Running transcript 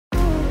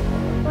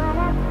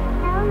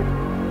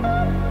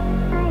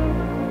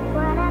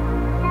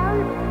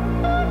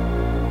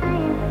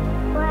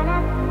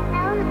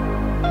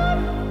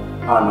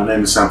Hi, my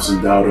name is Samson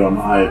Dauda. I'm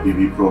an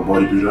IFBB Pro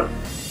Bodybuilder.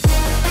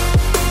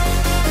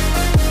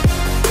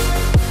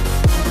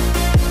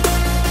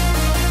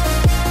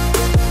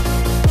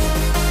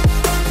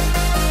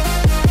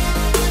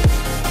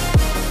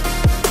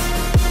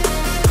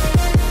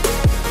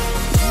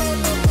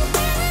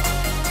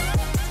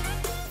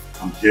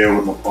 I'm here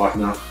with my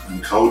partner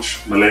and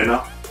coach,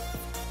 Milena.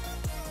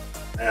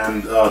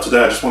 And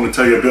today I just want to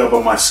tell you a bit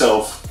about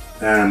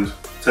myself and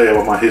tell you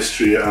about my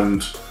history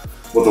and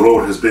what the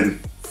road has been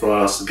for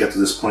us to get to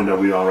this point that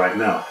we are right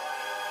now.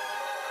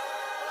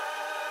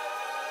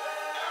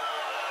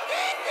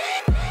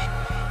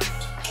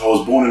 I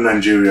was born in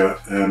Nigeria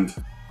and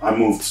I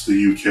moved to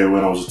the UK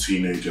when I was a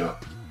teenager.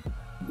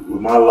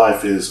 My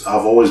life is,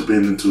 I've always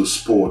been into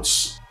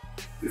sports.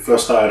 It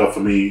first started off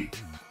for me,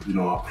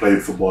 I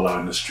played football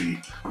out in the street.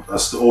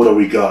 As the older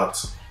we got,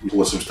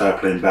 we started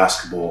playing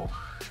basketball.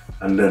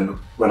 And then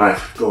when I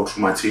go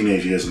through my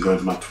teenage years and go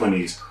into my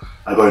 20s,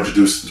 I got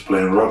introduced to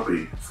playing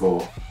rugby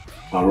for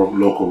my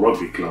local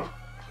rugby club.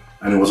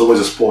 And it was always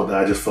a sport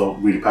that I just felt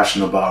really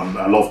passionate about, and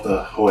I loved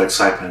the whole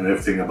excitement and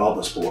everything about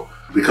the sport.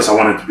 Because I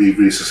wanted to be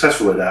really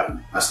successful at that,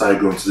 I started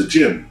going to the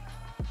gym.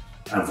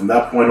 And from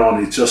that point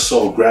on, it just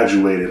sort of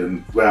graduated,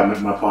 and where I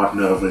met my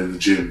partner over in the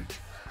gym,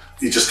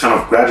 it just kind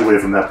of graduated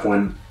from that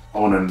point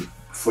on, and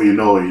before you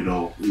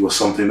know, it was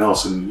something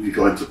else, and it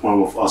got to the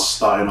point of us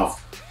starting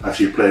off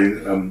actually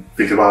playing,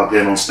 thinking about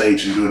getting on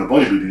stage and doing a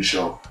bodybuilding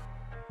show.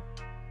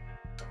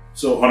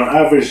 So on an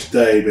average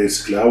day,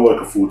 basically, I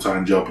work a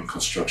full-time job in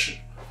construction.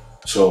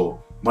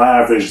 So my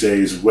average day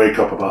is wake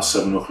up about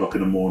 7 o'clock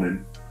in the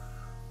morning,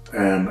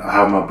 and I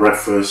have my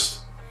breakfast,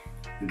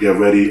 get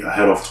ready, I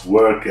head off to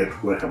work,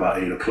 get work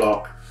about 8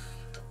 o'clock.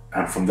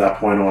 And from that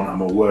point on,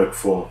 I'm at work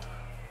for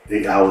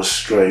 8 hours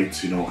straight,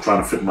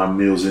 trying to fit my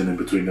meals in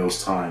between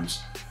those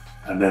times.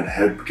 And then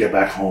get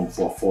back home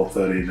for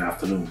 4:30 in the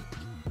afternoon.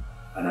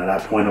 And at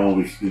that point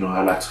on,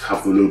 I like to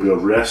have a little bit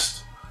of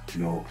rest,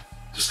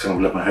 just kind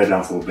of let my head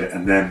down for a bit,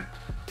 and then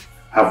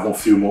have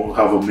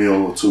a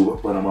meal or two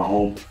when I'm at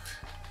home,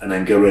 and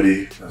then get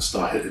ready and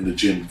start hitting the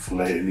gym for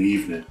late in the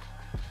evening.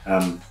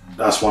 And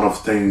that's one of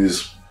the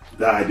things,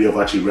 that idea of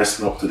actually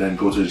resting up to then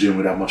go to the gym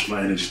with that much more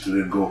energy to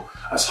then go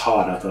as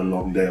hard after a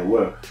long day at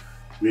work.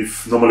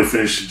 We've normally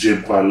finished the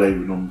gym quite late.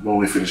 We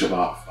normally finish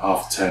about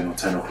 10:30 or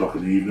 10 o'clock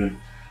in the evening.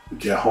 We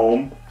get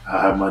home, I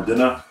have my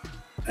dinner,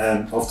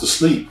 and off to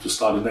sleep to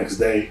start the next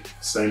day,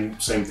 same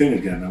thing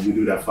again. And we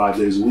do that 5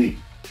 days a week.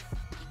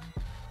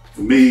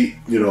 For me,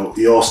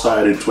 it all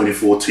started in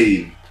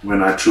 2014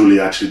 when I truly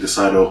actually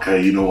decided, okay,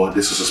 you know what,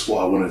 this is a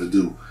sport I wanted to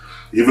do.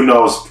 Even though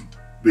I was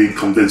being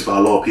convinced by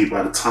a lot of people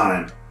at the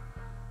time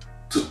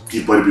to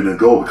keep bodybuilding a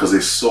go because they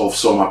sort of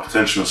saw my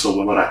potential and saw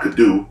what I could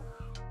do,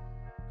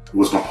 it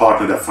was my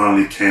partner that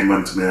finally came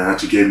into me and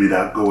actually gave me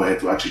that go-ahead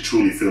to actually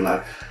truly feel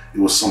like it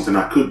was something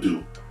I could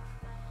do.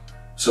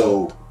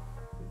 So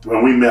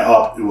when we met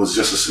up, it was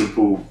just a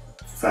simple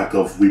fact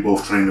of we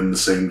both trained in the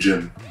same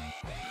gym.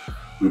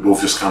 We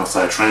both just kind of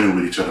started training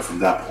with each other from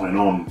that point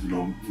on,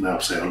 now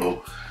say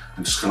hello,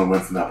 and just kind of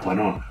went from that point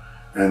on.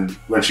 And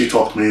when she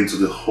talked me into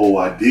the whole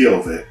idea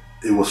of it,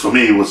 for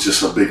me, it was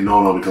just a big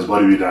no-no, because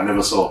bodybuilding, I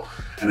never saw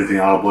anything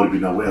out of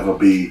bodybuilding that would ever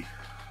be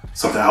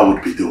something I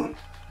would be doing.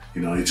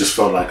 It just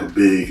felt like a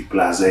big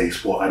blasé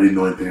sport I didn't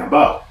know anything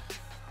about.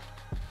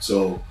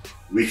 So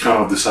we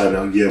kind of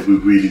decided, yeah, we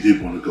really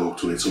did want to go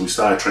to it. So we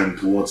started training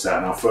towards that.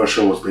 And our first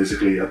show was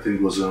basically, I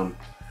think it was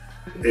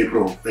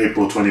April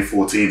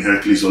 2014,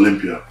 Hercules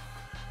Olympia.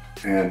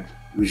 And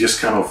we just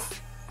kind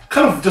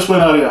of just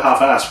went out here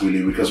half-assed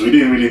really, because we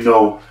didn't really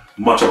know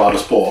much about the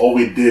sport. All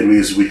we did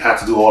is we had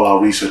to do all our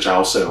research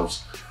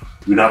ourselves.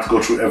 We had to go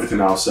through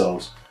everything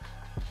ourselves.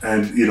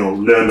 And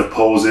learn the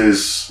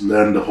poses,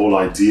 learn the whole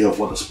idea of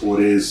what the sport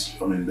is.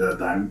 I mean,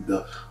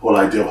 the whole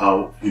idea of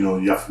how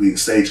you have to be in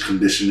stage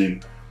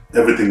conditioning.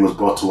 Everything was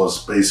brought to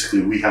us.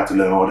 Basically, we had to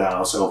learn all that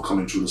ourselves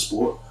coming through the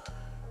sport.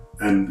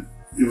 And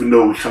even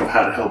though we kind of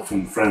had help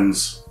from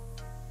friends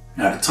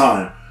at the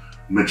time,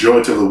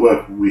 majority of the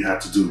work we had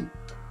to do.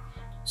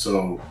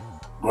 So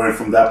going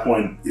from that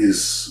point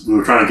is we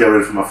were trying to get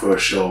ready for my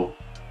first show.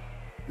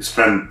 We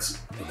spent,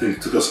 I think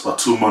it took us about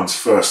 2 months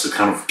first to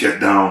kind of get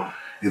down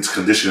into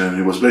conditioning.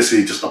 It was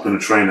basically just up in the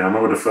training. I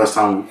remember the first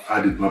time I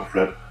did my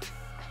prep,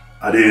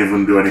 I didn't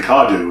even do any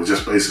cardio. It was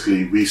just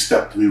basically, we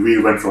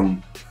really went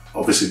from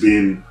obviously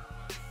being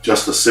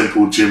just a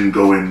simple gym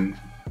going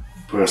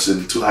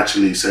person to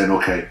actually saying,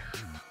 okay,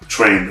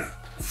 train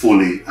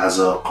fully as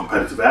a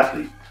competitive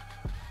athlete.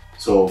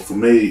 So for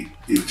me,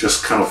 it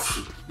just kind of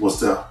was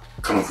the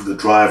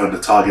drive and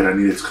the target I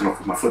needed to kind of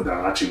put my foot down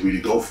and actually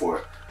really go for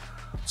it.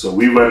 So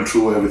we went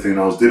through everything.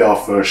 Did our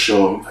first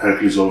show,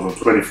 Hercules over in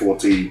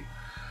 2014.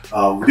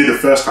 We did the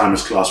first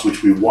timers class,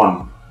 which we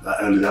won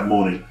early that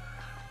morning.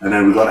 And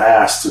then we got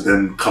asked to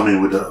then come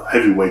in with the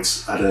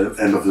heavyweights at the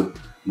end of the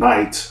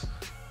night.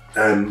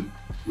 And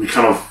we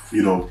kind of,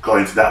 got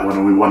into that one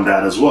and we won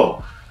that as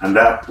well. And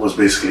that was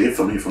basically it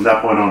for me. From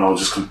that point on, I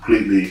was just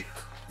completely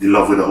in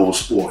love with the whole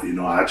sport.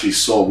 I actually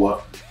saw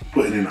what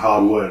putting in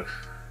hard work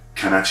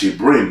can actually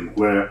bring,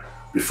 where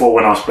before,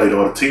 when I was playing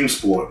all the team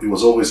sport, it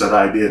was always that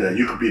idea that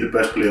you could be the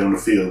best player on the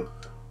field,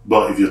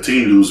 but if your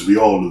team loses, we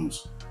all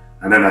lose.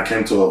 And then I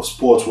came to a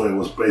sports where it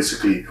was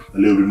basically a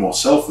little bit more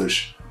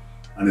selfish,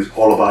 and it's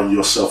all about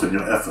yourself and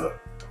your effort.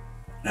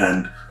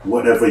 And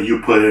whatever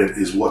you put in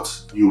is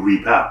what you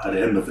reap out at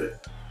the end of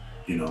it,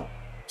 you know.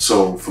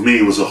 So for me,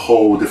 it was a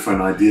whole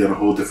different idea and a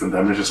whole different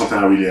dimension, something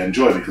I really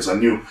enjoyed, because I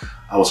knew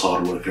I was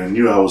hardworking, I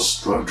knew I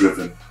was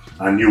driven,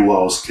 I knew what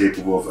I was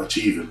capable of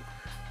achieving.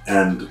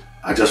 And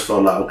I just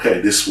felt like,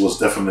 okay, this was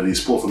definitely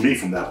sport for me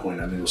from that point,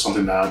 and it was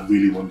something that I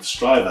really wanted to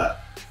strive at.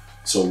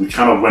 So we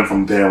kind of went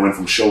from there, went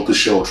from show to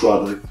show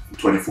throughout the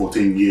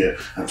 2014 year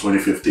and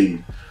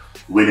 2015,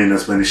 winning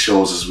as many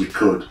shows as we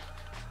could.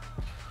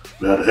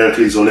 We had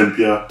Hercules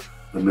Olympia,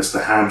 the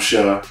Mr.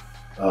 Hampshire,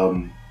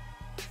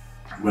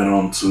 went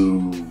on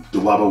to the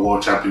WABA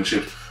World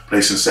Championship,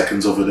 placing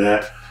seconds over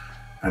there.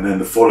 And then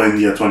the following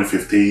year,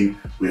 2015,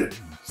 we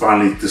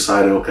finally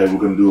decided, okay, we're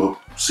going to do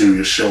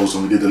serious shows,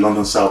 and we did the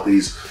London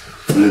Southeast,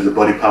 we did the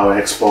Body Power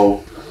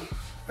Expo,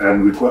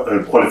 and we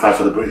qualified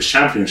for the British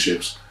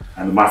Championships.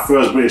 And my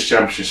first British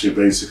Championship,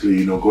 basically,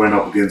 you know, going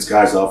up against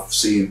guys that I've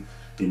seen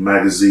in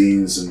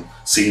magazines and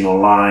seen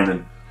online,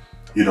 and,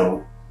 you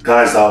know,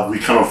 guys that we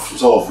kind of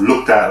sort of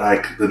looked at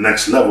like the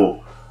next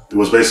level. It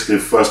was basically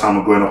the first time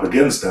we're going up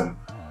against them.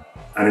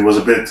 And it was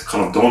a bit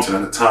kind of daunting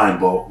at the time,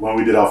 but when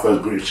we did our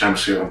first British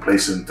Championship and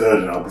placing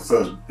third in our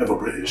first ever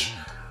British,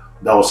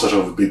 that was such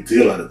a big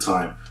deal at the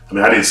time. I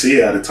mean, I didn't see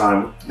it at the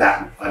time,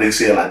 I didn't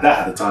see it like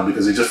that at the time,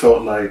 because it just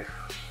felt like,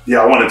 yeah,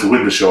 I wanted to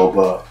win the show,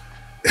 but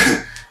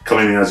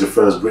coming in as your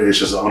first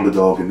British as an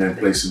underdog and then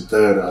placing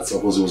third, I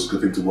suppose it was a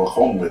good thing to work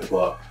home with,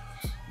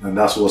 and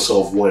that's what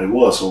sort of what it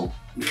was. So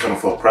we kind of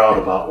felt proud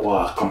about what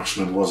our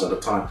accomplishment was at the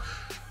time.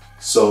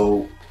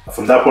 So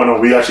from that point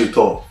on, we actually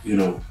thought, you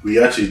know,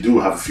 we actually do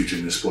have a future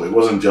in this sport. It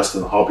wasn't just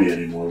a hobby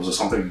anymore. It was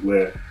something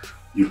where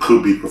you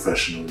could be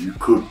professional. You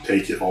could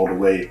take it all the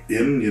way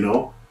in, you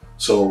know.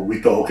 So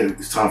we thought, okay,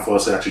 it's time for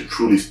us to actually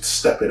truly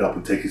step it up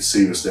and take it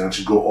seriously and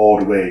actually go all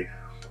the way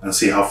and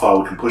see how far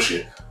we can push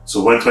it.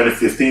 So when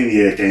 2015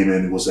 year came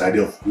in, it was the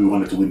idea of we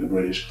wanted to win the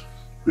British.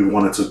 We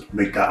wanted to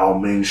make that our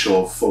main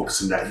show of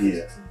focus in that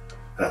year,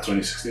 that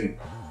 2016.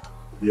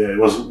 Yeah, it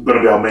was going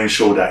to be our main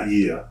show that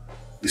year,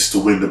 is to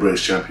win the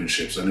British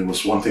Championships, and it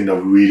was one thing that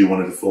we really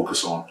wanted to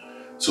focus on.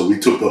 So we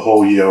took the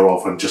whole year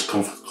off and just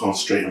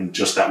concentrate on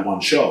just that one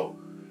show.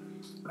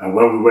 And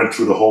when we went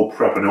through the whole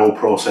prep and the whole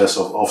process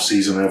of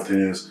off-season and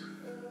everything is,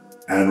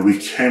 and we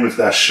came into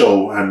that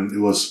show, and it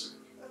was,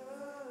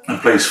 and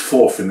placed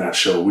fourth in that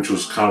show, which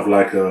was kind of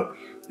like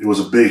it was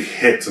a big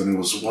hit, and it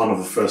was one of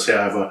the first hit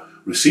I ever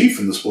received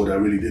from the sport that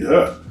really did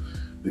hurt.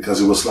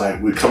 Because it was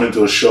like, we come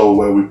into a show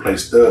where we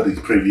placed third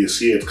the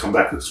previous year to come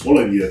back this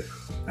following year,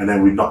 and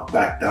then we knocked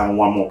back down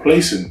one more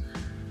placing.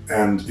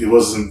 And it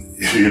wasn't,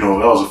 you know,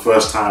 that was the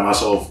first time I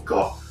sort of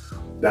got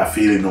that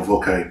feeling of,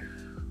 okay,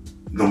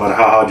 no matter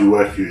how hard you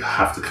work, you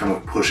have to kind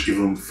of push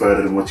even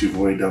further than what you've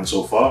already done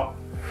so far.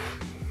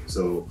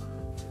 So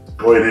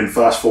going in,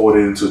 fast forward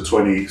into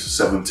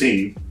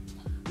 2017,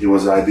 it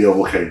was the idea of,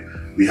 okay,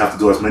 we have to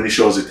do as many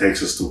shows as it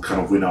takes us to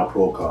kind of win our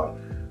pro card.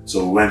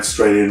 So we went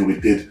straight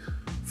in,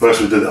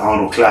 first we did the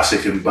Arnold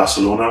Classic in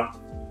Barcelona.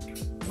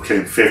 We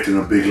came fifth in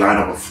a big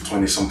lineup of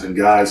 20-something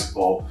guys,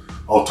 all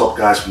top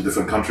guys from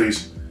different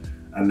countries.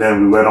 And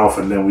then we went off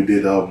and then we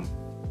did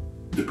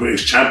the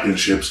British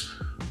Championships,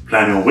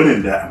 planning on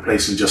winning that and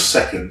placing just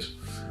second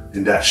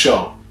in that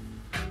show.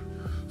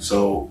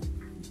 So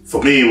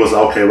for me, it was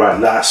like, okay, right,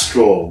 last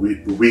straw.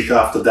 The week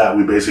after that,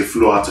 we basically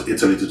flew out to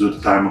Italy to do the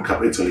Diamond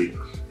Cup Italy.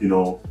 You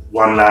know,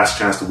 one last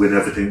chance to win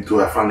everything,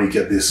 to finally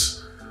get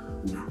this,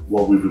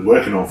 what we've been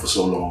working on for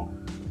so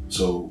long.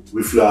 So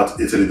we flew out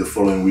to Italy the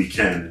following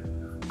weekend,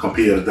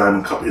 competed at the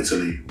Diamond Cup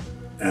Italy,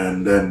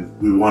 and then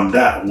we won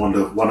that, won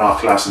our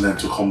class, and then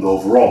took home the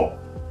overall.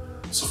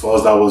 So for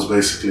us, that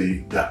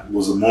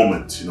was the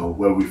moment, you know,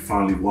 where we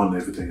finally won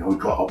everything and we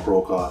got our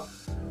pro card.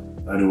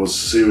 And it was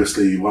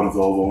seriously one of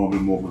the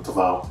overwhelming moments of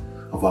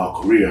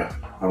our career,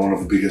 and one of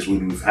the biggest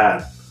wins we've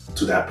had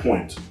to that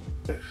point.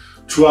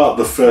 Throughout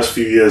the first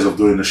few years of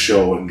doing the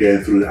show and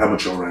getting through the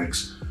amateur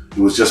ranks, it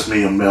was just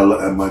me and Mel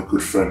and my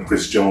good friend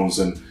Chris Jones,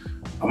 and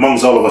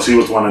amongst all of us, he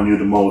was the one I knew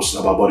the most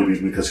about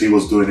bodybuilding, because he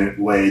was doing it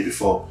way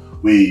before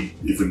we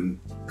even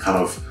kind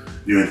of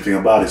knew anything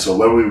about it. So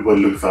when we were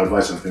looking for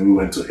advice and everything, we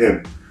went to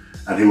him,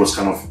 and he was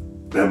kind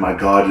of my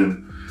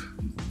guardian.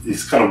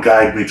 He's kind of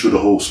guided me through the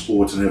whole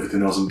sport and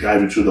everything else, and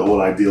guided me through the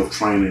whole idea of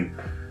training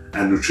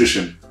and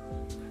nutrition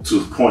to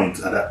the point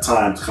at that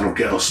time to kind of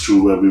get us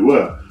through where we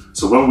were.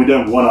 So when we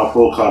then won our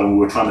pro card and we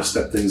were trying to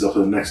step things up to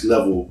the next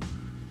level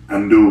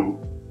and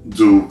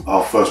do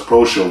our first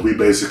pro show, we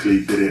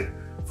basically did it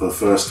for the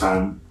first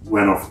time,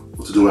 went off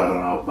to do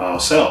it by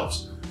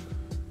ourselves.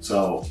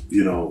 So,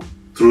 you know,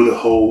 through the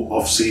whole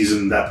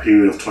off-season, that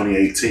period of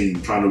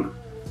 2018, trying to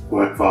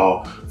work for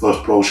our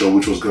first pro show,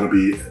 which was going to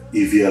be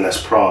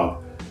EVLS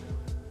Prague,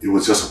 it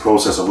was just a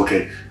process of,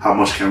 okay, how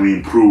much can we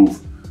improve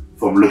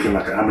from looking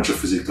like an amateur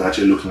physique to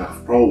actually looking like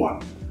a pro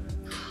one?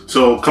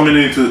 So coming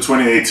into the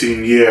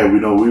 2018 year, we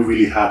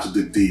really had to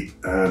dig deep,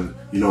 and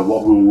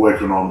what we were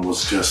working on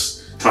was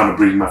just trying to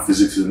bring my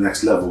physique to the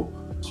next level.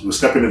 So we're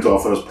stepping into our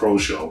first pro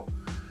show,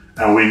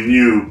 and we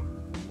knew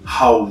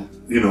how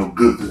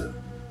good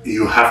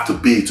you have to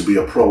be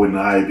a pro in the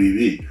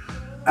IFBB.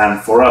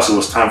 And for us, it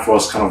was time for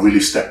us to kind of really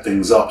step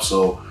things up.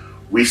 So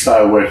we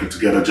started working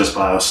together just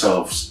by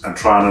ourselves and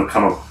trying to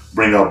kind of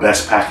bring our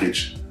best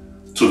package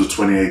to the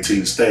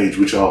 2018 stage,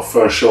 which our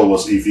first show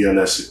was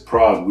IFBB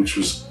Prague, which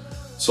was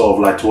sort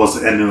of like towards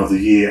the ending of the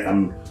year.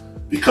 And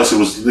because it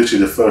was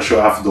literally the first show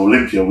after the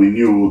Olympia, we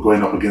knew we were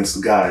going up against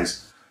the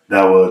guys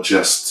that were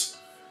just,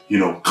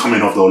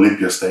 coming off the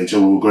Olympia stage,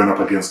 and we were going up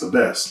against the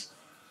best.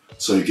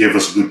 So it gave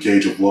us a good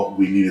gauge of what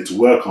we needed to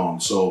work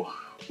on. So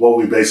what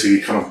we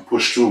basically kind of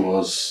pushed through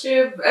was...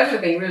 Yeah,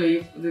 everything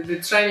really.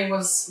 The training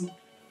was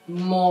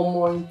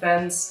more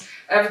intense.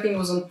 Everything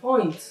was on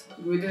point.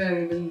 We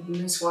didn't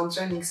even miss one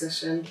training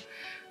session.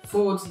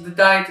 Food, the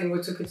dieting,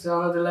 we took it to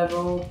another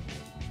level.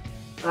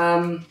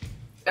 And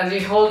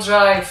his whole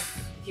drive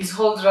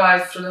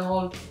through the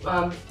whole,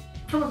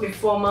 probably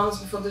 4 months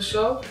before the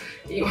show,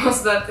 it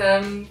was that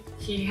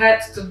he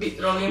had to beat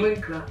Roelly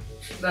Winkler.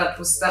 That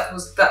was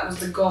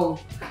the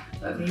goal.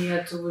 That he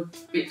had to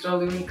beat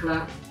Roelly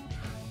Winkler.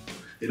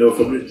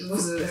 For me,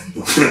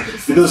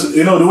 because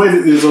the way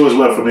that it's always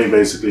worked for me,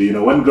 basically,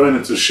 when going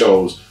into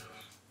shows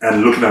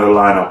and looking at a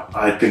lineup,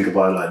 I think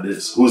about it like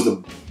this: who's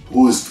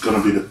going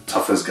to be the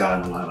toughest guy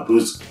in the lineup?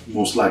 Who's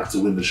most likely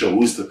to win the show?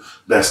 Who's the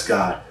best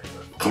guy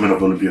coming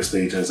up Olympia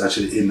stage that's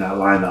actually in that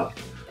lineup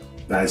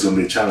that is going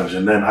to be a challenge?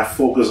 And then I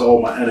focus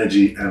all my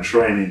energy and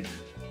training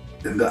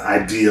in the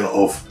idea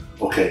of,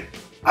 okay,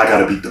 I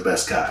got to beat the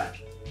best guy,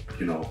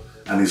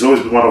 And he's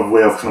always been one of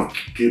way of kind of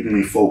keeping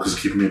me focused,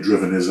 keeping me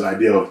driven. Is the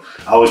idea of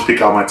I always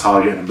pick out my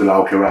target and be like,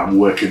 okay, right, I'm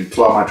working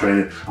throughout my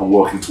training. I'm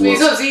working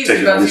towards. It's not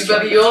easy,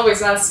 but he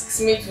always asks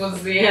me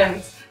towards the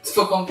end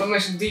for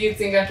confirmation. Do you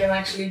think I can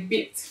actually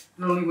beat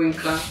Roelly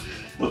Winkler?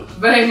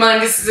 Bear in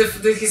mind, this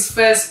is his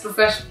first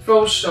professional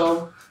pro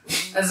show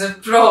as a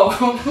pro,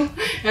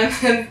 and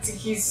then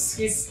he's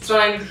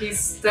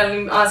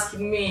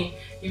asking me,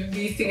 do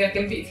you think I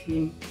can beat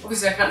him?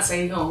 Obviously, I can't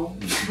say no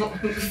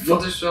for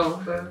the show.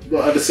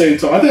 But at the same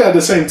time, I think at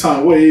the same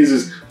time, what it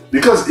is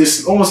because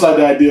it's almost like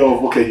the idea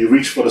of, okay, you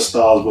reach for the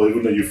stars, but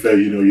even though you fail,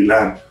 you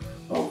land.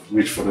 Oh,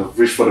 reach for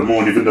the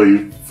moon, even though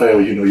you fail,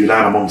 you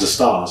land amongst the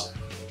stars.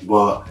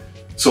 But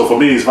so for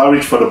me, if I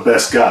reach for the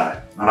best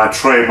guy and I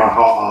train my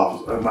heart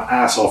off and my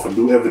ass off and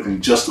do everything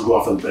just to go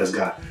after the best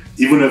guy,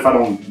 even if I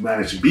don't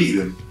manage to beat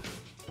him,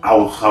 I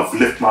will have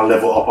lifted my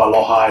level up a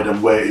lot higher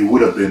than where it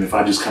would have been if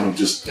I just kind of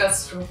just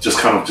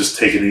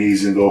taking it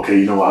easy and go,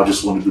 okay, I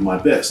just want to do my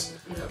best.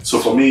 Yeah. So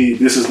for me,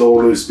 this has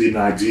always been the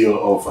idea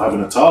of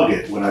having a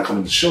target when I come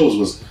into shows,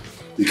 was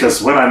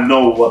because when I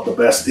know what the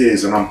best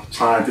is and I'm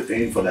trying to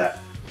aim for that,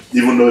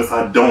 even though if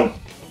I don't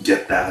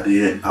get that at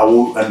the end, I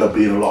will end up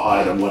being a lot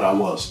higher than what I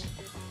was.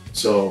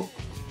 So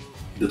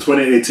the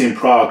 2018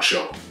 Prague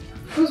show.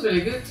 It was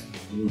really good.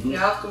 The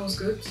outcome was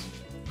good.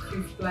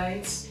 5th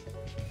place.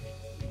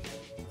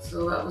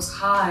 So that was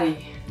high.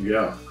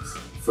 Yeah.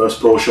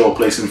 First pro show,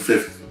 placing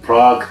 5th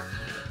Prague,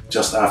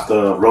 just after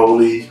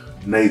Roelly,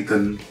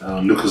 Nathan,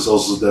 Lucas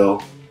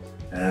Ozdel,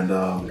 and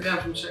the guy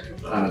from Czech.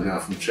 And a guy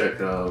from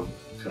Czech, I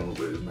can't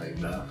remember his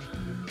name now.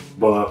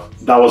 But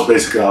that was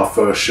basically our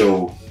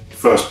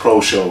first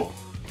pro show,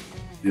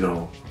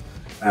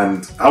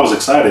 and I was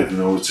excited,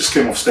 it just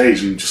came off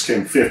stage and just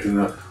came 5th in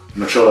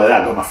a show like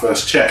that. I got my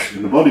first check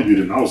in the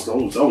bodybuilding. I was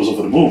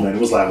over the moon, man. It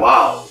was like,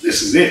 wow,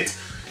 this is it,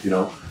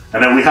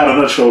 And then we had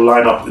another show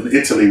lined up in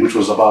Italy, which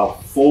was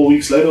about 4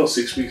 weeks later, or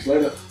 6 weeks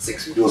later.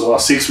 6 weeks. It was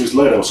about 6 weeks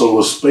later. So it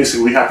was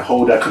basically, we had to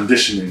hold that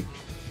conditioning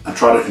and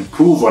try to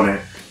improve on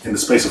it in the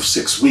space of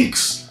 6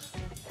 weeks.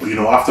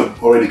 After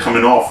already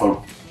coming off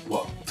a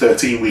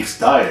 13 weeks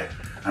diet,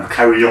 and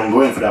carry on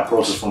going for that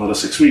process for another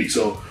 6 weeks.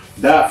 So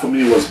that for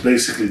me was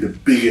basically the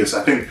biggest,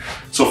 I think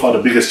so far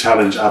the biggest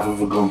challenge I've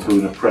ever gone through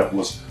in a prep,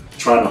 was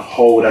trying to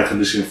hold that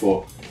conditioning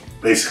for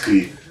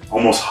basically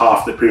almost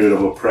half the period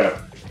of a prep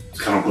to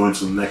kind of go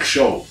into the next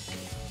show.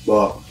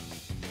 But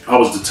I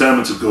was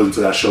determined to go into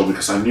that show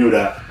because I knew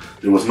that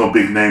there was no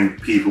big name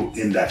people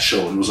in that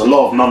show. There was a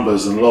lot of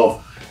numbers and a lot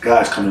of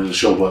guys coming to the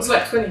show. But it was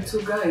like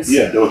 22 guys.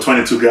 Yeah, there were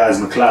 22 guys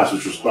in the class,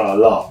 which was quite a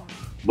lot.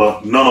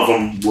 But none of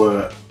them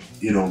were,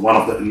 one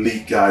of the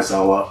elite guys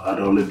that were at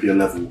the Olympia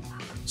level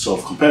sort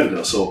of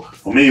competitor. So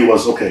for me, it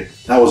was, okay,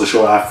 that was a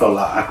show I felt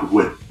like I could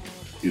win,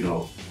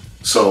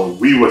 So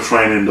we were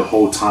training the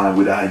whole time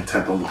with that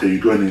intent of, okay,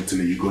 you're going into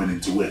Italy, you're going in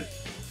to win.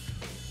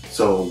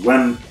 So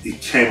when it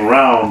came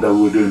around that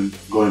we were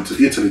going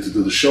to Italy to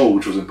do the show,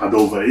 which was in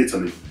Padova,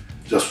 Italy,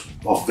 just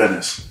off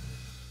Venice,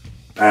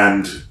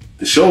 and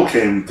the show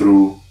came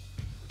through,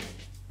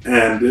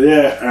 and we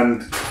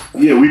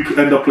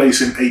ended up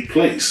placing 8th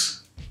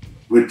place,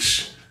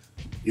 which,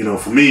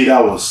 for me,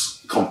 that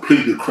was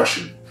completely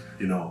crushing.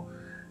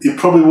 It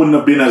probably wouldn't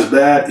have been as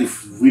bad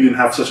if we didn't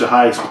have such a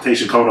high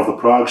expectation coming off the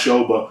Prague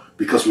show, but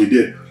because we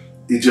did,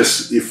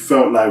 it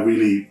felt like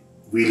really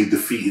really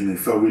defeating. It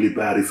felt really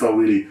bad. It felt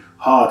really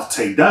hard to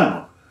take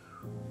down.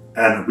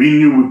 And we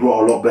knew we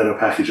brought a lot better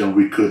package than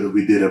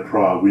we did at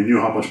Prague. We knew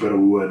how much better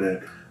we were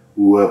there.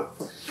 We were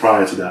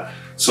prior to that.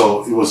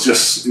 So it was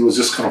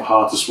just kind of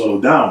hard to swallow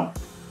down.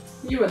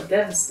 You were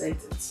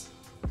devastated,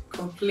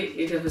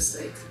 completely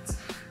devastated.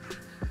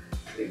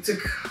 It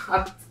took,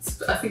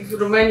 I think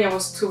Romania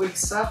was 2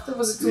 weeks after.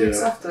 Was it 2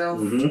 weeks after?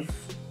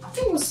 Mm-hmm. I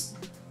think it was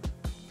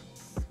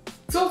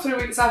 2 or 3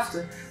 weeks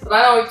after. But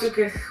I know it took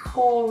a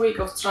whole week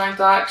of trying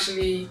to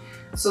actually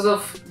sort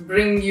of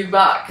bring you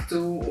back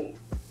to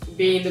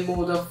be in the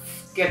mood of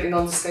getting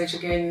on the stage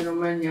again in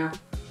Romania.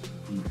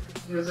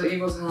 It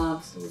was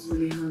hard. It was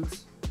really hard.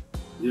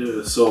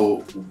 Yeah. So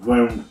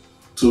when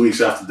 2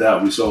 weeks after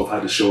that, we sort of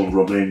had a show in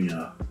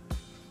Romania,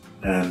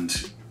 and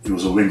it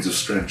was a Wings of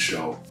Strength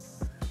show.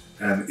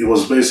 And it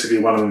was basically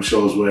one of them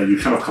shows where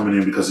you're kind of coming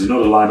in because you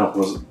know the lineup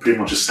was pretty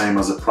much the same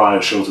as the prior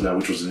show to that,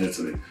 which was in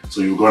Italy. So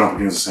you were going up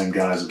against the same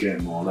guys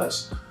again, more or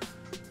less.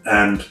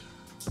 And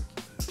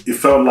it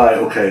felt like,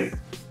 okay,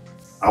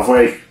 I've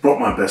already brought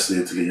my best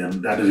to Italy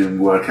and that didn't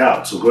work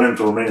out. So going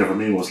to Romania for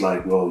me was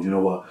like, well, you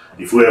know what,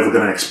 if we're ever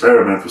going to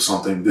experiment with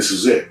something, this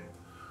is it.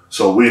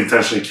 So we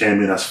intentionally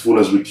came in as full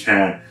as we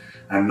can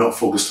and not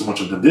focus too much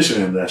on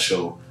conditioning in that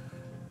show.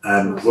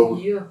 And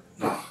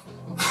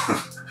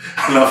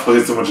not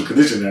focus too much on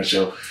conditioning in that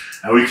show.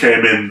 And we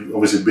came in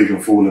obviously big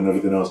and full and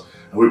everything else.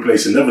 And we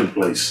placed 11th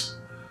place,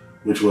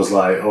 which was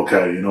like,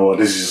 okay, you know what,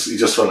 this is just, it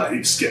just felt like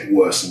it just get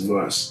worse and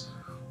worse.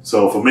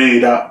 So for me,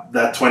 that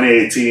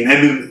 2018,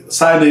 ending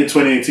Saturday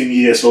 2018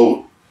 year,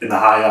 so in the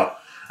high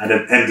up, and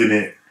then ending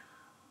it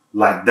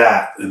like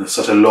that in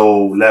such a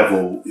low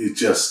level,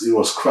 it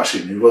was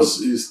crushing.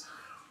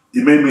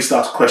 It made me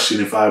start to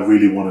question if I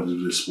really wanted to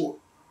do this sport.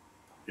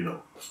 You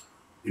know,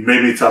 it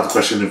made me start to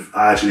question if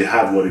I actually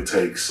had what it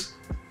takes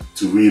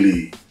to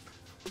really,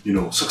 you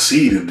know,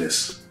 succeed in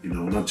this. You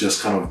know, not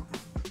just kind of,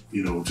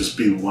 you know, just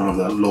be one of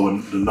the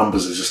the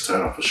numbers that just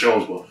turn up for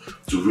shows, but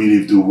to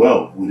really do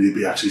well, would it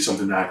be actually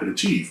something that I could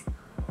achieve?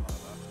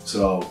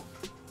 So,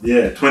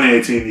 yeah,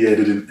 2018 year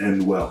didn't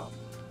end well.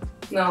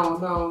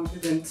 No,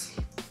 it didn't.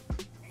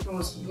 It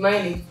was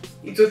mainly,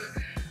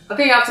 I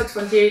think after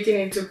 2018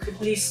 it took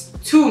at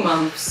least 2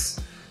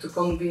 months to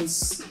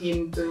convince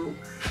him to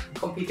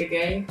compete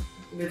again.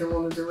 He didn't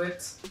want to do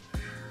it.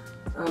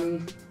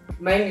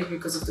 Mainly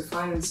because of the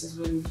finances,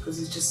 really, because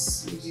he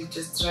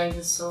just drained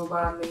us so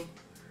badly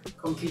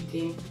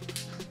competing.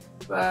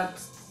 But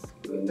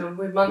you know,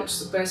 we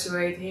managed to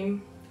persuade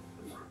him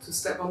to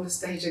step on the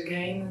stage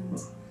again, and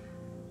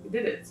he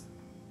did it.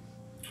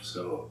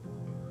 So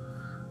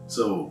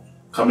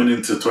coming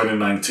into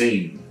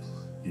 2019,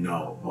 you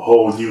know, a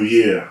whole new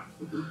year,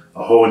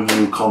 a whole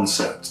new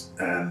concept,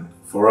 and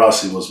for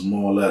us it was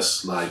more or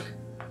less like,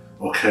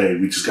 okay,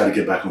 we just got to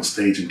get back on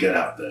stage and get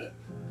out there.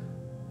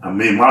 And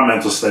my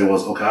mental state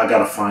was, okay, I got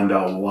to find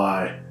out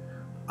why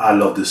I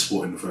love this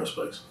sport in the first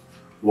place.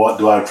 What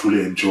do I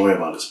truly enjoy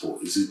about the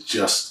sport? Is it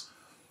just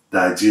the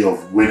idea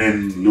of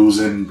winning,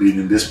 losing, being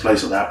in this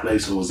place or that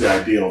place, or was the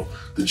idea of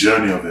the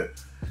journey of it,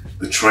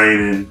 the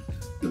training,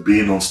 the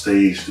being on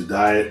stage, the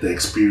diet, the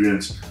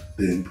experience,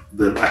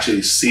 the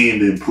actually seeing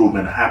the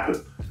improvement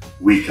happen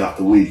week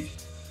after week?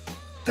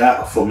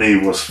 That for me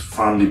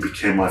finally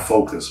became my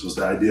focus, was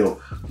the idea of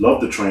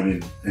love the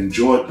training,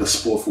 enjoy the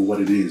sport for what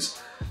it is,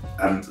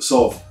 and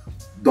sort of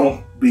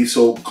don't be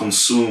so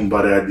consumed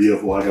by the idea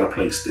of, oh, I gotta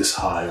place this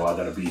high, or I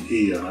gotta be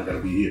here, and I gotta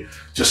be here.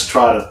 Just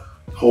try to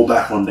hold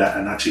back on that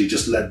and actually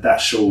just let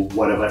that show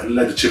whatever,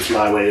 let the chips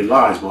lie where it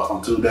lies, but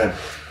until then,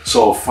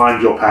 so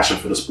find your passion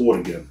for the sport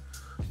again.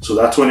 So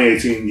that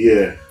 2018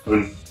 year,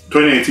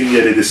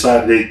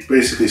 they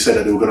basically said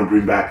that they were gonna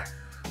bring back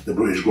the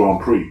British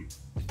Grand Prix,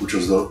 which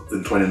was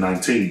in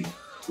 2019,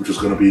 which was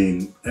going to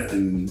be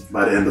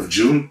by the end of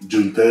June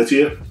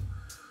 30th.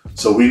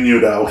 So we knew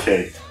that,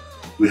 okay,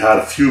 we had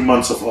a few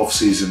months of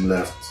off-season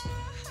left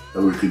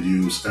that we could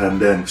use, and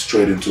then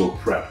straight into a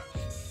prep.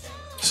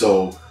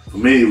 So for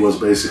me, it was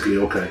basically,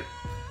 okay,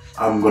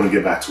 I'm going to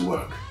get back to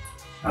work,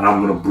 and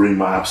I'm going to bring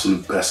my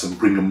absolute best and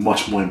bring a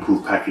much more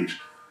improved package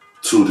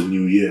to the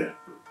new year.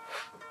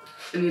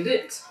 And you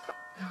did.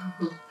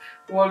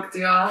 Worked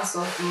your ass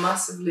off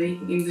massively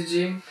in the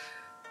gym.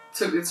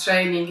 Took the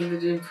training in the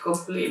gym to a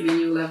completely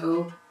new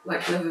level,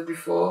 like never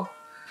before.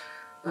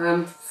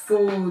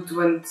 Food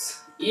went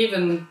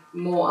even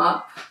more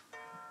up,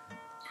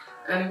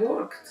 and it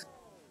worked.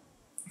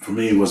 For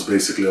me, it was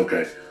basically,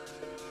 okay,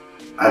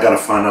 I gotta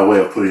find a way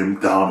of putting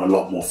down a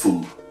lot more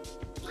food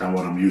than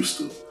what I'm used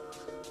to.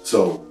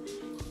 So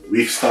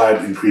we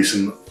started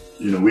increasing,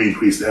 you know, we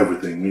increased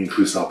everything. We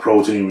increased our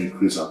protein, we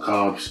increased our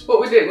carbs.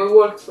 What we did, we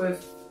worked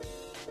with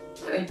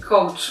a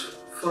coach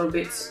for a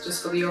bit,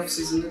 just for the off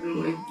season, didn't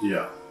we?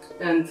 Yeah.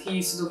 And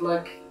he sort of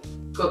like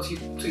got you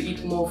to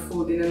eat more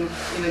food in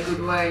a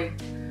good way.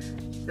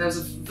 There was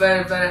a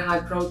very, very high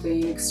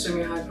protein,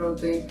 extremely high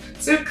protein.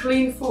 Still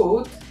clean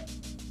food,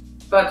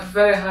 but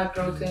very high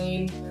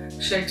protein,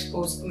 shakes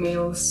post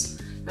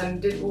meals, and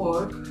it did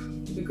work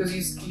because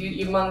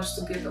you managed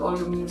to get all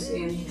your meals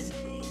in.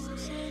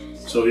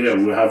 So yeah,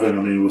 we were having,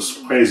 I mean, it was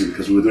crazy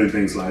because we were doing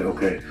things like,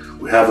 okay,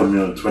 we have a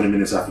meal, 20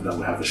 minutes after that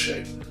we have a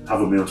shake.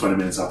 Have a meal, 20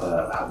 minutes after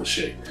that have a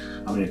shake.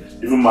 I mean,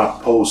 even my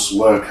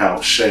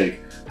post-workout shake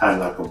had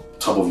like a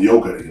tub of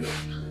yogurt in it,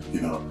 you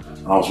know.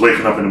 And I was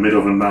waking up in the middle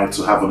of the night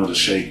to have another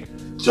shake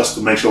just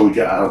to make sure we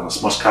get out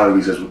as much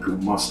calories as we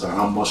could muster,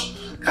 how much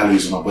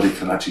calories my body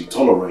can actually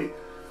tolerate,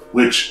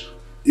 which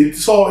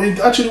it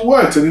actually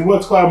worked, and it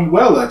worked quite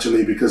well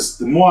actually, because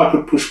the more I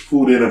could push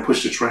food in and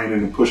push the training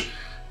and push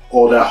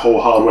all that whole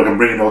hard work and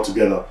bring it all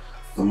together,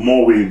 the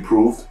more we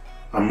improved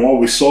and more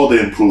we saw the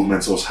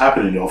improvements that was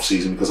happening in the off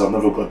season, because I've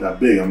never got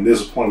that big. I mean,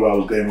 there's a point where I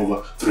was getting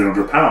over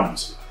 300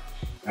 pounds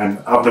and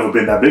I've never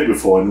been that big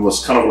before, and it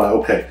was kind of like,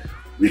 okay,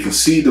 we can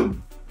see the,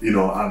 you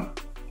know, and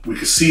we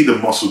can see the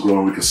muscle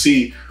growing, we can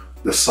see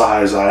the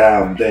size I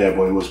am there,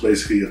 but it was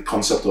basically a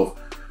concept of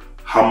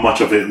how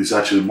much of it is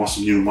actually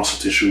new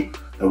muscle tissue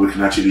that we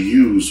can actually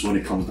use when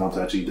it comes down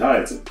to actually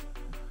dieting.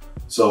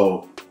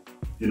 So,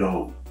 you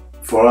know,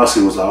 for us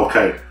it was like,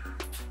 okay,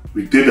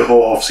 we did the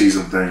whole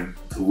off-season thing,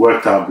 it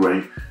worked out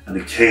great, and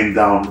it came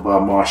down by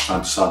March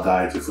time to start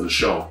dieting for the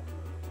show.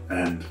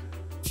 And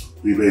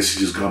we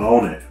basically just got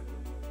on it.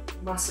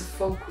 Massive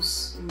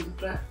focus on the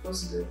prep,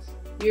 wasn't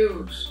it?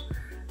 Huge.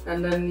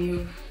 And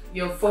then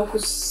your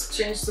focus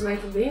changed to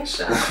Nathan the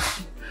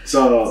Asha.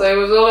 So it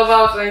was all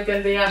about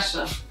Nathan the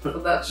Asha for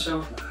that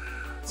show.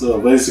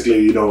 So basically,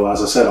 you know,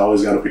 as I said, I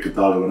always got to pick a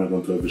target when I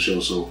go to every show.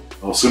 So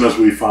as soon as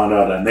we found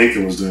out that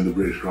Nathan was doing the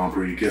British Grand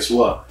Prix, guess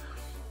what?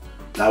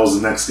 That was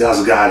the next, that's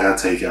the guy I got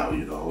to take out,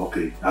 you know.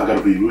 Okay,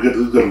 we're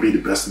going to be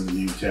the best in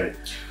the UK.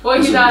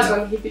 What he does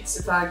when he picks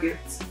a target,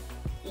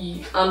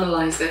 he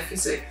analyzes their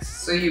physics.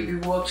 So you'll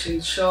be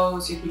watching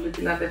shows, you'll be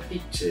looking at their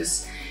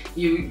pictures,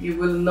 you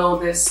will know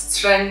their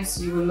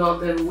strengths, you will know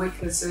their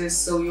weaknesses,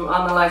 so you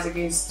analyze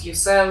against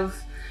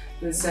yourself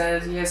and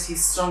says, yes,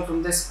 he's strong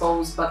from this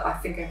pose, but I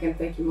think I can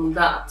take him on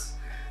that.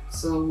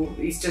 So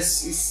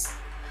it's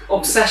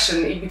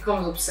obsession, it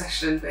becomes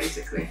obsession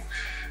basically.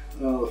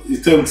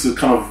 It tends to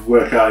kind of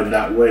work out in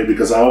that way,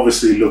 because I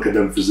obviously look at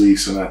them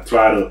physiques and I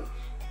try to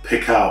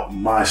pick out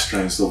my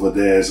strengths over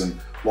theirs and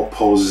what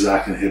poses I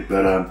can hit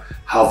better and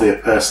how their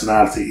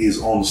personality is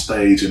on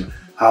stage and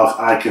how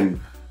I can,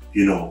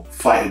 you know,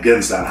 fight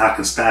against that and how I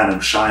can stand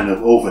and shine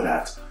over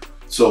that.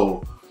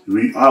 So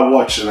I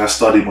watch and I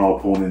study my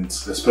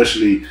opponents,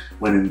 especially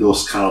when in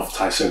those kind of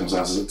tight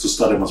circumstances, to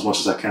study them as much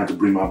as I can to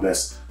bring my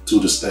best to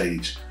the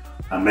stage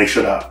and make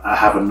sure that I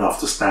have enough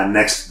to stand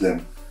next to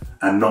them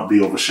and not be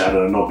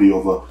overshadowed and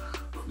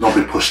not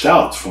be pushed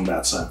out from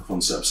that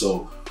concept.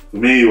 So for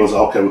me, it was,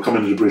 okay, we're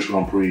coming to the British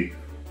Grand Prix.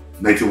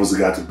 Nathan was the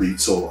guy to beat.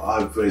 So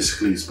I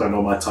basically spent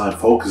all my time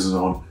focusing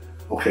on,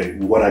 okay,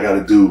 what I got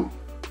to do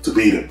to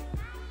beat him.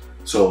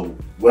 So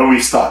when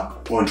we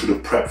start going through the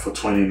prep for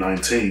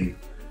 2019,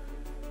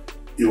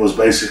 it was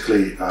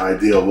basically an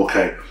idea of,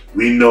 okay,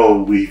 we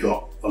know we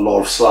got a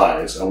lot of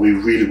size and we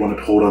really wanted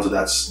to hold on to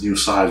that new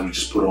size we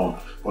just put on,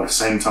 but at the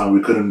same time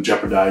we couldn't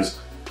jeopardize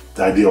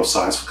the idea of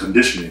size for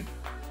conditioning.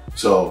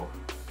 So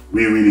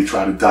we really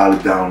tried to dial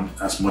it down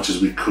as much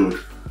as we could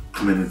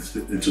coming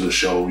into the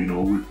show. You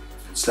know, we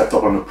stepped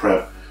up on the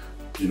prep,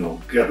 you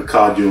know, get the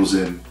cardios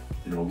in,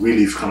 you know,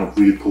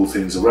 really pull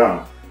things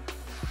around.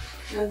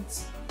 And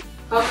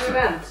how did it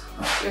end?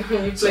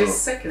 You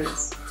placed second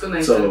to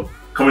Nathan. So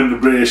coming to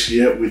British,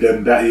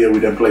 that year we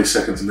then placed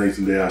second to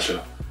Nathan the Asha,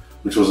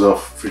 which was a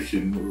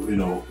freaking, you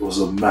know, it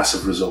was a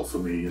massive result for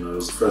me. You know, it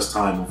was the first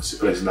time obviously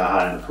placing that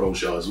high in the pro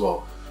show as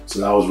well. So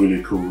that was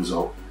really a cool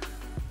result.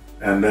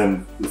 And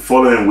then the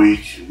following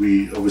week,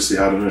 we obviously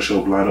had another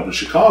show lined up in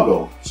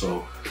Chicago.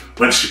 So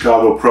went to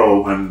Chicago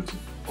Pro, and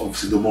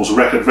obviously the most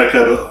record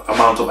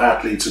amount of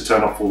athletes to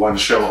turn up for one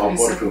show on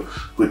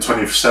bodybuilding, with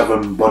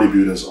 27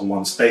 bodybuilders on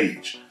one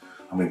stage.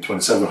 I mean,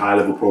 27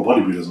 high-level pro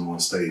bodybuilders on one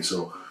stage.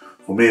 So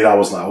for me, that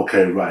was like,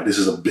 okay, right, this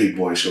is a big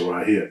boy show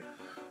right here.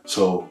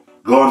 So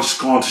going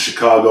to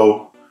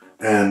Chicago,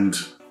 and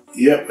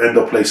yep, end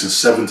up placing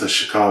 7th at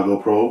Chicago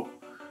Pro,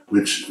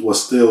 which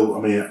was still,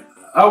 I mean,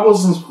 I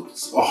wasn't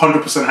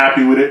 100%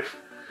 happy with it,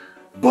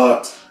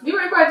 but you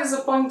were quite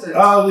disappointed.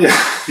 Oh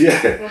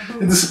yeah,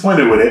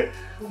 disappointed with it.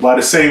 But at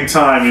the same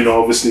time, you know,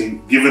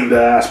 obviously, given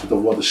the aspect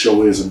of what the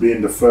show is and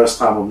being the first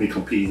time of me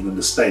competing in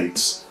the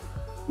States,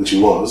 which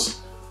it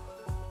was,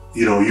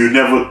 you know, you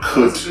never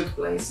could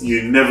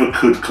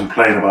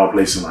complain about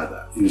placing like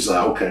that. It was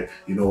like, okay,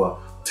 you know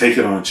what, take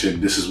it on the chin,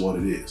 this is what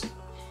it is.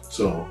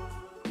 So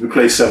we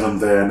placed 7th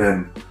there, and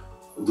then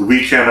the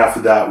weekend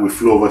after that, we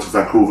flew over to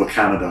Vancouver,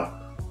 Canada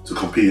to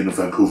compete in the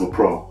Vancouver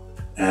Pro.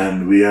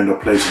 And we ended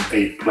up placing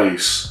 8th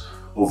place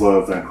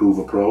over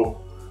Vancouver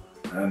Pro.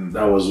 And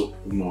that was, you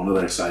know,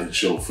 another exciting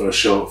show.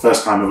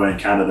 First time ever in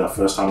Canada,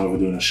 first time ever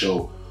doing a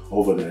show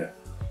over there.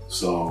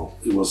 So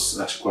it was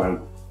actually quite,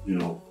 you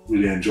know,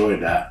 really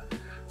enjoyed that.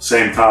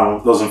 Same time,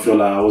 it doesn't feel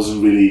like I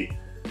wasn't really,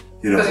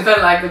 you know. Because it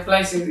felt like the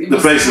placing, it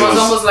was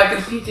almost like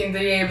repeating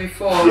the year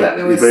before, yeah, that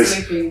they were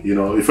sleeping. You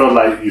know, it felt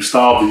like you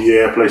start the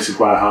year placing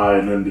quite high,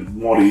 and then the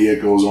more the year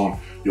goes on,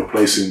 your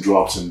placing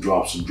drops and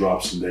drops and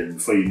drops, and then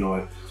before you know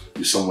it,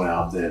 you're somewhere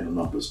out there in the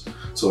numbers.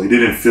 So it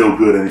didn't feel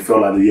good, and it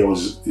felt like the year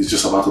is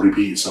just about to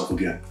repeat itself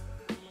again.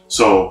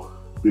 So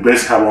we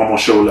basically had one more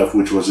show left,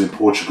 which was in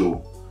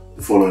Portugal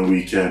the following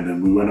weekend,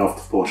 and we went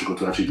off to Portugal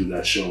to actually do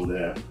that show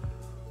there.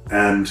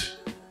 And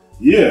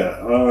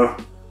yeah,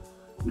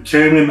 we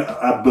came in,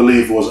 I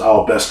believe, was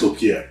our best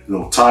look yet. You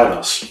know, tied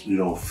us, you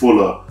know,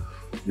 full of,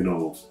 you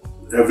know,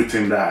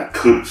 everything that I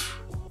could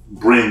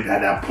bring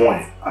at that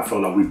point. I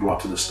felt like we brought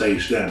to the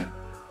stage then.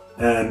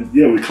 And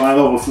yeah, we climbed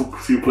up a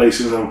few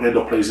places and ended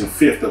up placing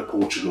 5th at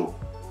Portugal.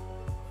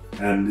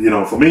 And you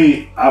know, for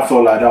me, I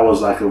felt like that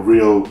was like a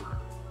real,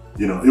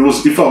 you know,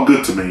 it felt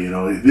good to me. You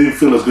know, it didn't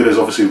feel as good as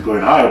obviously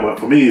going higher, but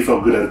for me, it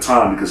felt good at the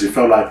time because it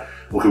felt like,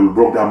 okay, we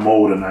broke that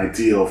mold and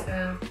idea of,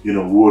 you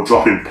know, we were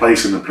dropping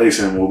place in the place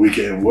and were we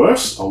getting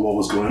worse or what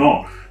was going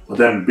on. But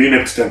then being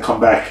able to then come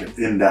back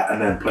in that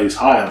and then place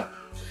higher.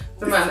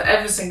 But man,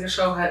 every single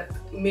show had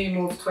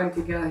minimum of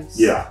 20 guys.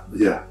 Yeah,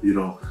 you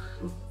know,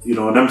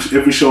 and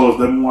every show,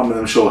 one of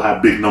them show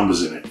had big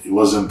numbers in it. It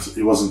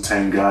wasn't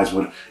 10 guys,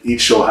 but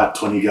each show had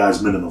 20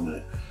 guys minimum in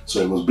it.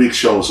 So it was big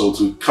show. So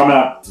to come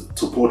out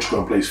to Portugal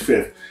and place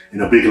 5th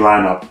in a big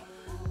lineup,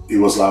 it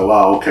was like,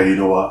 wow, okay, you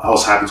know what? I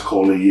was happy to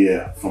call it a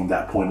year from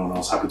that point on. I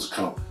was happy to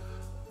come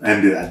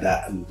end it at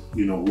that and,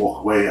 you know,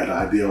 walk away at the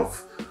idea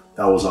of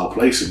that was our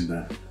placing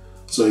then.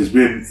 So it's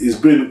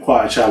been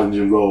quite a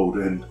challenging road,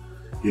 and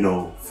you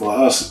know, for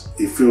us,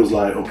 it feels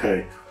like,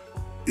 okay,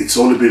 it's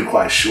only been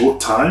quite a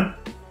short time,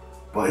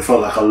 but it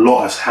felt like a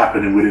lot is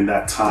happening within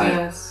that time.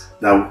 Yes.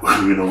 That,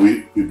 you know,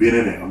 we've been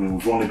in it. I mean,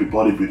 we've only been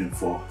bodybuilding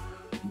for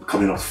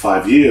coming up to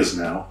 5 years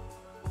now,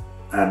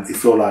 and it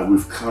felt like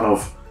we've kind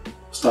of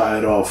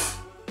started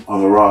off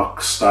on the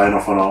rocks, starting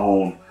off on our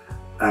own,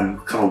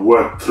 and kind of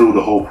worked through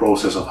the whole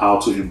process of how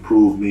to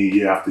improve me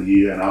year after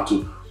year and how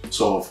to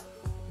sort of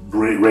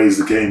raise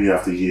the game year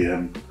after year.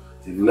 And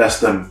in less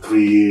than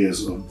 3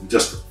 years,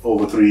 just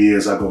over 3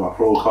 years, I got my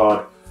pro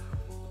card.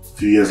 A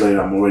few years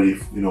later, I'm already,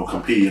 you know,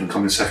 competing and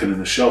coming second in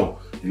the show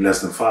in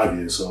less than 5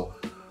 years. So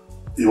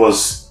it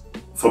was,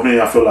 for me,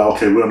 I feel like,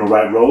 okay, we're on the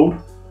right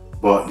road,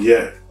 but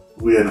yet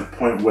we're at a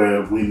point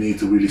where we need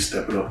to really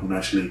step it up and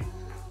actually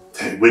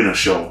win a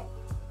show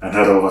and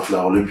head over to the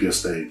Olympia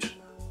stage.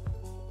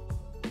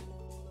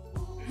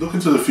 Looking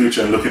to the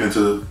future and looking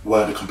into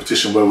where the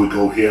competition, where we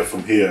go here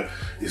from here,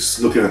 is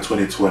looking at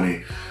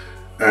 2020.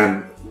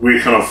 And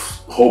we're kind of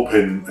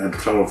hoping and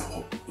kind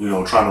of, you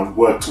know, trying to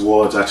work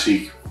towards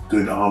actually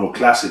doing the Arnold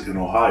Classic in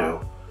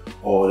Ohio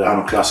or the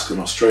Arnold Classic in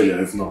Australia,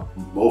 if not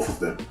both of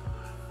them.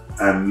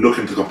 And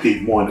looking to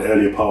compete more in the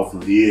earlier part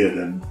of the year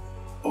than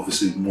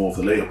obviously more of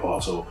the later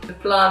part. So the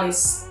plan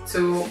is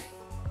to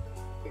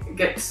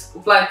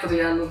apply for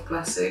the Arnold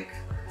Classic.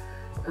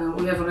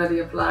 We have already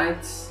applied.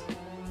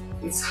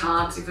 It's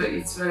hard,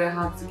 it's very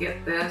hard to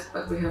get there,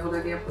 but we have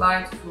already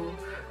applied for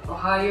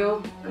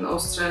Ohio and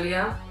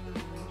Australia.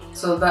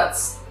 So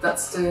that's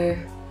the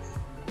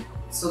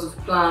sort of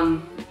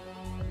plan.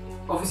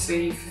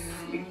 Obviously,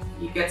 if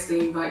he gets the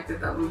invite,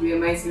 that would be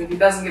amazing. If he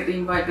doesn't get the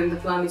invite, then the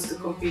plan is to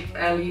compete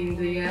early in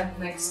the year,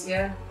 next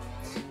year.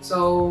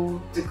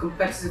 So the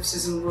competitive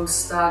season will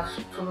start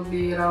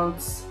probably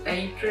around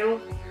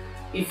April.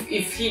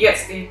 If he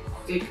gets the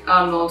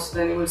Arnold,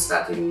 then it will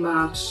start in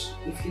March.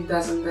 If he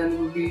doesn't, then it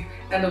will be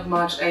end of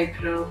March,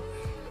 April,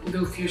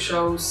 do a few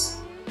shows.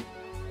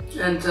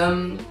 And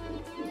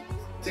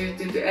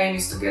the aim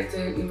is to get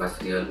the invite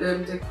for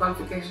the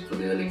qualification for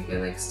the Olympia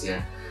next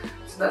year.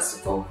 So that's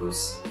the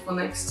focus for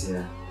next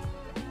year.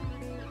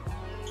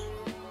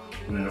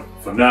 Yeah,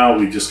 for now,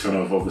 we just kind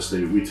of,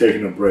 obviously, we're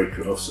taking a break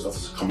of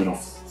coming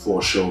off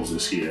 4 shows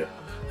this year,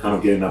 kind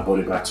of getting our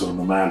body back to a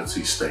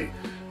normality state.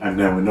 And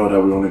then we know that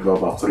we only got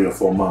about 3 or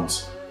 4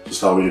 months to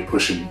start really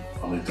pushing,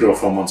 3 or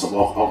 4 months of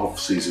off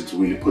season to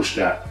really push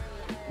that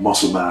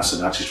muscle mass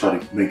and actually try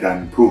to make that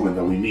improvement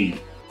that we need.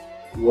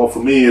 Well,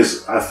 for me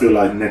is, I feel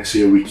like next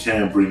year we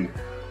can bring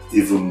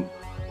even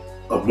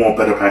a more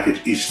better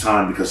package each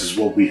time, because it's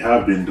what we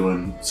have been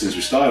doing since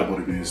we started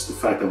bodybuilding. It's the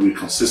fact that we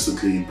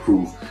consistently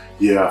improve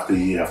year after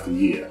year after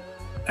year,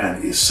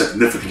 and it's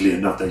significantly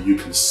enough that you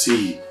can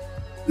see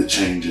the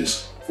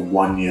changes from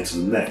one year to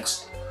the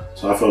next.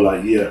 So I feel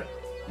like, yeah,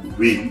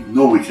 we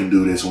know we can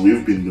do this, and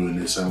we've been doing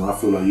this, and I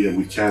feel like, yeah,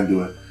 we can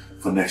do it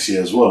for next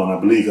year as well. And I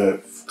believe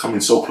that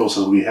coming so close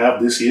as we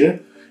have this year,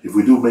 if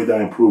we do make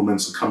that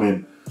improvements and come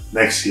in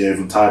next year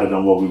even tighter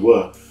than what we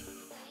were,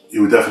 it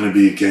would definitely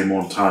be a game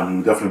on time. It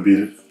would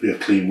definitely be a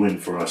clean win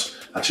for us,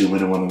 actually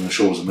winning one of the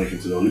shows and making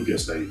it to the Olympia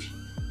stage.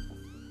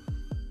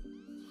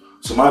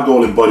 So my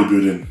goal in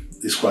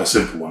bodybuilding is quite a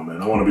simple one,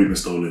 man. I want to be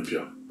Mr.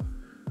 Olympia.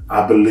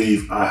 I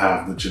believe I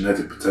have the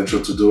genetic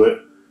potential to do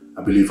it.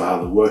 I believe I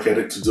have the work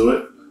ethic to do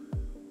it.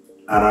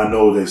 And I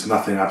know there's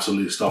nothing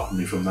absolutely stopping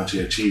me from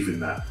actually achieving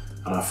that.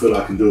 And I feel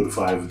I can do it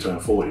before I even turn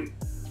 40,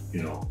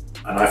 you know.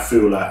 And I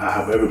feel like I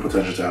have every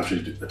potential to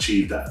actually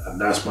achieve that. And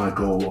that's my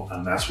goal,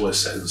 and that's what's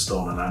set in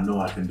stone, and I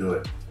know I can do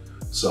it.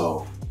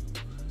 So,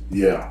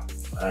 yeah,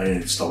 I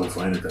ain't stopping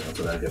for anything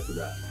until I get to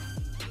that.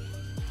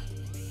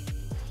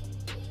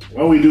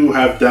 when we do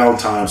have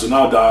downtimes, in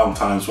our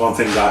downtimes, one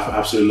thing that I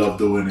absolutely love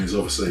doing is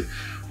obviously,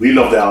 we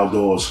love the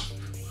outdoors.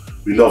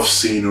 We love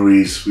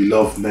sceneries, we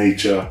love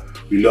nature,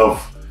 we love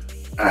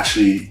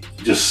actually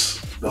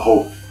just the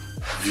whole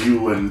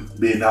view and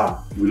being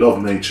out. We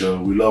love nature,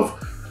 we love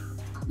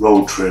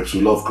road trips, we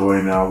love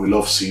going out, we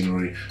love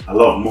scenery, I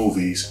love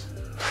movies,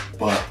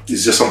 but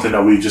it's just something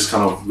that we just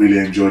kind of really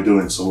enjoy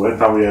doing. So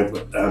anytime we end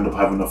up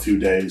having a few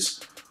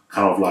days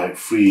kind of like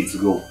free to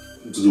go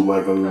to do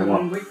whatever we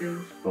want,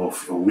 or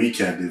a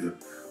weekend even,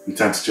 we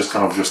tend to just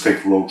kind of just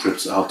take road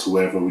trips out to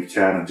wherever we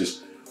can and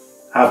just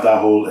have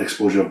that whole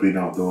exposure of being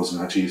outdoors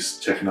and actually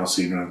checking out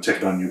scenery and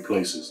checking out new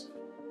places.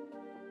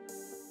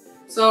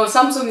 So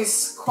Samson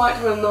is quite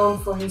well known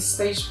for his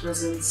stage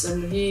presence,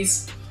 and he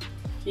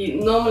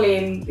normally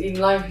in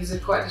life he's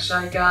quite a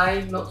shy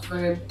guy, not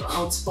very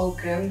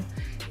outspoken.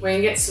 When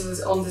he gets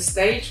on the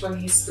stage,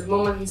 the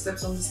moment he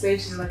steps on the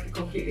stage, he's like a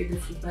completely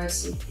different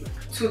person.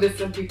 Like two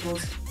different people.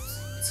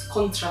 It's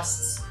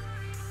contrasts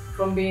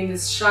from being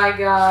this shy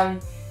guy,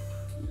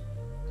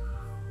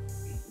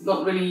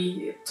 not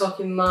really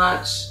talking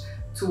much,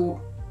 to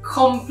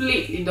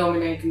completely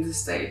dominating the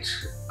stage,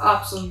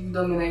 absolutely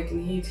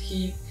dominating.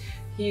 He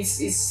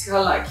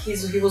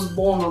was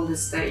born on the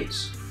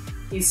stage.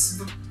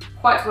 He's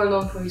quite well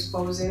known for his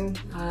posing,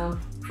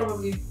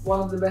 probably one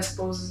of the best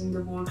posers in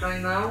the world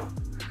right now,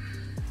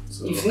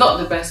 if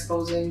not the best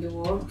poser in the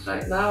world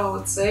right now, I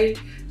would say.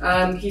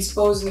 His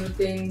posing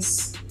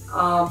routines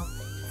are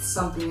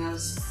something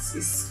else.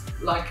 It's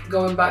like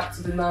going back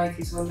to the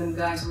 90s when them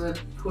guys were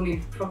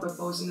putting proper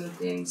posing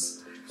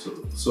routines.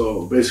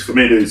 So basically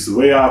for me, it's the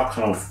way I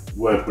kind of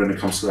work when it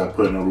comes to that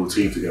putting a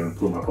routine together and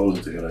putting my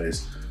posing together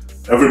is,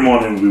 every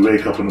morning we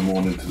wake up in the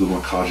morning to do my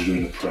cardio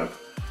during the prep,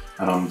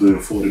 and I'm doing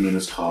 40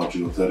 minutes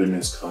cardio, 30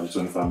 minutes cardio,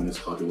 25 minutes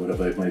cardio,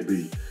 whatever it might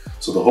be.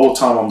 So the whole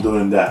time I'm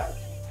doing that,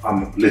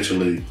 I'm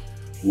literally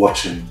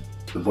watching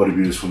the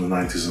bodybuilders from the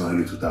 90s and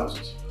early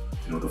 2000s.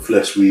 You know, the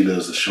Flex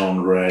Wheelers, the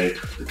Sean Ray,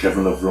 the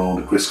Kevin Levrone,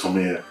 the Chris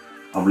Cormier.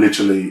 I'm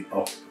literally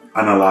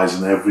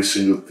analysing every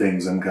single thing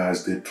them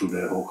guys did through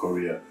their whole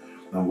career.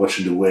 And I'm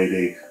watching the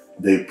way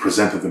they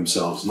presented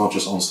themselves, not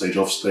just on stage,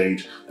 off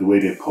stage, the way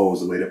they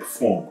pose, the way they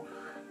perform.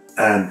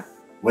 And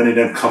when it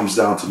then comes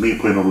down to me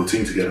putting a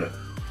routine together,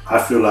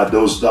 I feel like that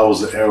was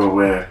the era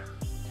where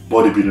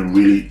bodybuilding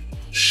really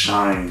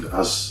shined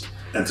as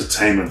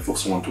entertainment for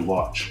someone to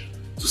watch.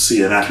 To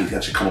see an athlete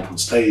actually come up on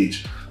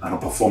stage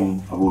and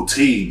perform a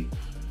routine,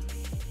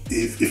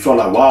 it felt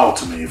like wow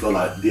to me. It felt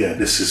like, yeah,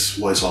 this is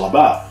what it's all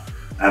about.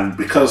 And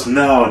because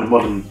now in the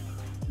modern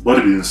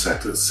bodybuilding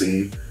sector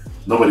scene,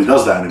 nobody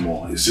does that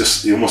anymore. It's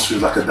just, it almost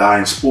feels like a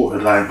dying sport,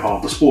 a dying part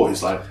of the sport.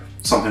 It's like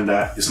something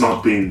that is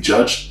not being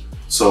judged,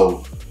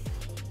 so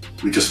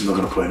we're just not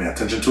going to put any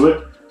attention to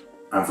it.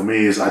 And for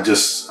me, it's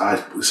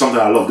something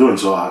I love doing,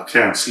 so I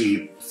can't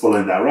see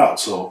following that route.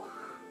 So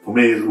for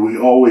me, we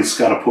always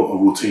got to put a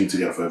routine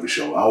together for every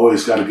show. I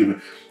always got to give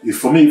it,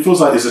 for me, it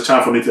feels like it's a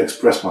time for me to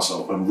express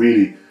myself and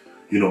really,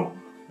 you know,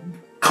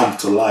 come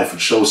to life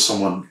and show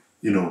someone,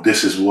 you know,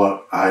 this is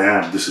what I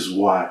am, this is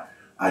why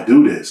I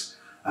do this.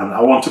 And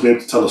I want to be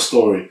able to tell a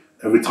story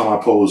every time I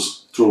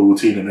pose through a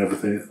routine and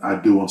everything I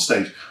do on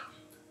stage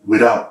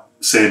without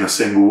saying a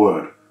single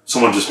word.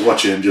 Someone just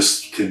watch it and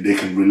they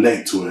can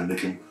relate to it and they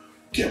can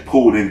get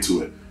pulled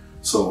into it.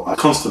 So I'm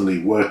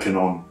constantly working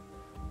on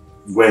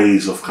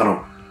ways of kind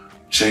of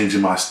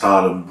changing my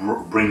style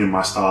and bringing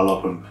my style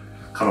up and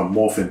kind of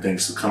morphing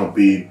things to kind of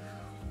being,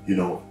 you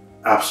know,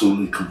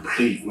 absolutely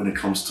complete when it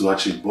comes to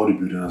actually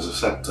bodybuilding as a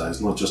sector.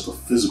 It's not just a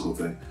physical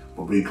thing,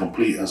 but being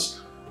complete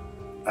as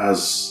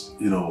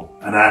you know,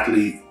 an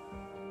athlete.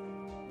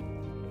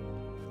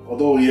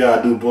 Although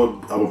yeah, I'm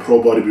a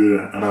pro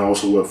bodybuilder and I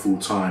also work full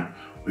time,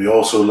 we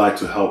also like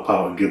to help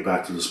out and give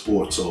back to the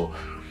sport. So,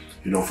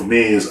 you know, for me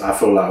is I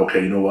feel like,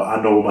 okay, you know what,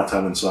 I know what my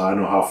talents are, I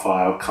know how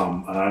far I've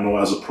come, and I know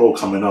as a pro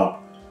coming up,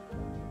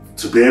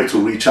 to be able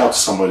to reach out to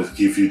somebody to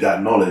give you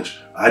that knowledge,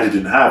 I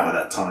didn't have at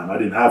that time. I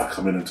didn't have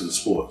coming into the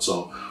sport.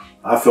 So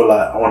I feel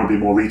like I want to be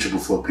more reachable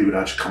for people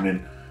that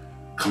actually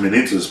coming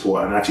into the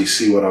sport and actually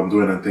see what I'm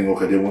doing and think,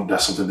 okay,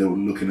 that's something they were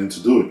looking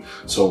into doing.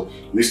 So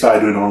we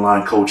started doing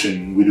online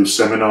coaching. We do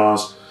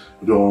seminars,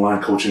 we do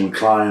online coaching with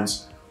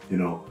clients, you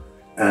know,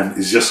 and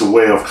it's just a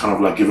way of kind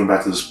of like giving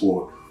back to the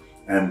sport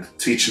and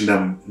teaching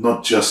them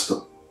not just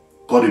the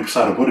body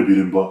side of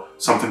bodybuilding,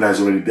 but something that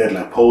is already dead,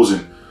 like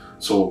posing.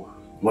 So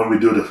when we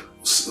do the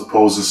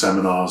posing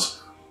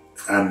seminars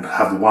and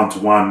have the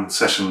one-to-one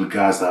session with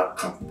guys that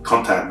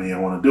contact me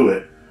and want to do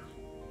it,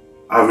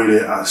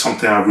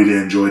 something I really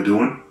enjoy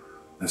doing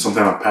and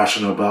something I'm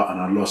passionate about, and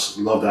I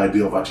love the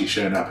idea of actually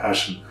sharing that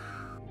passion.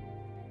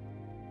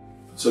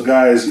 So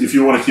guys, if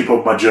you want to keep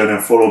up my journey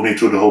and follow me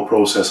through the whole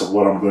process of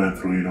what I'm going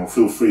through, you know,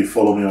 feel free to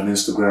follow me on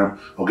Instagram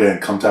or get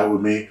in contact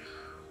with me.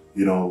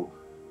 You know,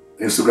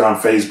 Instagram,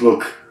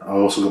 Facebook. I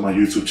also got my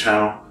YouTube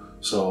channel.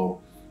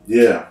 So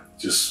yeah,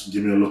 just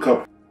give me a look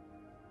up.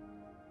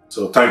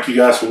 So thank you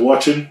guys for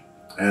watching,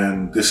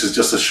 and this is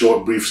just a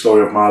short brief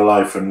story of my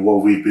life and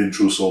what we've been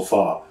through so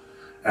far,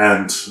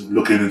 and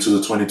looking into the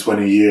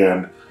 2020 year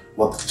and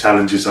what the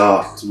challenges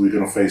are we're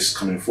going to face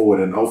coming forward,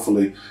 and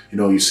hopefully, you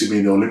know, you see me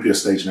in the Olympia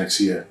stage next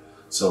year.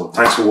 So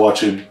thanks for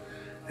watching,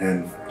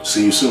 and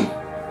see you soon.